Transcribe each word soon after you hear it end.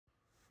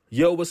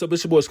Yo, what's up?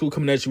 It's your boy School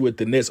coming at you with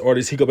the next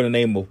artist. He go by the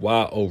name of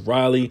Y.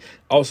 O'Reilly,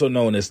 also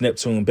known as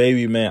Neptune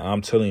Baby, man.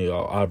 I'm telling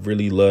y'all, I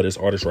really love this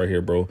artist right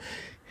here, bro.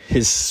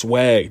 His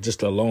swag,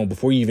 just alone,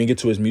 before you even get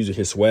to his music,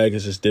 his swag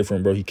is just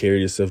different, bro. He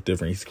carries himself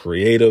different. He's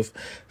creative.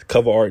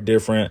 Cover art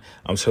different.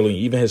 I'm telling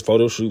you, even his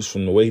photo shoots,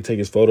 from the way he take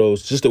his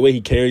photos, just the way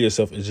he carries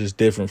himself is just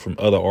different from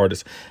other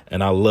artists.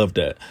 And I love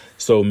that.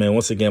 So, man,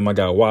 once again, my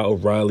guy Y.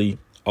 O'Reilly,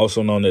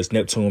 also known as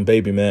Neptune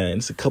Baby, man.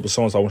 It's a couple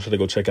songs I want you to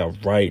go check out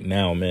right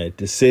now, man.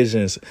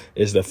 Decisions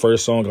is the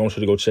first song I want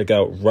you to go check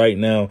out right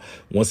now.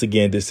 Once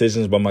again,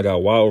 Decisions by my guy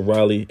Y.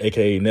 O'Reilly,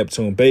 a.k.a.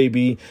 Neptune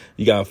Baby.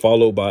 You got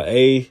followed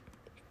by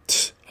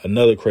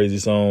another crazy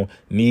song,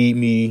 Need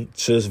Me,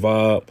 Just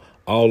Vibe,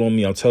 All On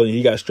Me. I'm telling you,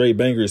 he got straight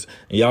bangers,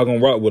 and y'all gonna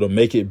rock with him.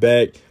 Make It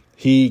Back.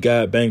 He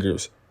got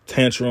bangers.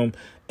 Tantrum.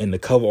 And the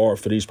cover art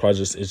for these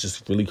projects is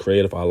just really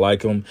creative. I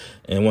like him.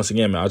 And once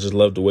again, man, I just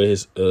love the way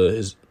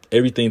his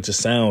everything just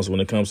sounds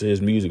when it comes to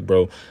his music,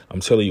 bro. I'm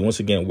telling you,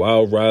 once again, Y.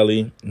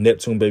 O'Reilly,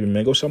 Neptune Baby,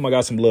 man. Go show my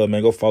guy some love,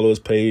 man. Go follow his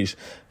page.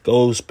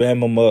 Go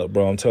spam him up,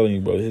 bro. I'm telling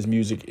you, bro. His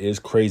music is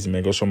crazy,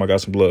 man. Go show my guy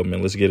some love,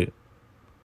 man. Let's get it.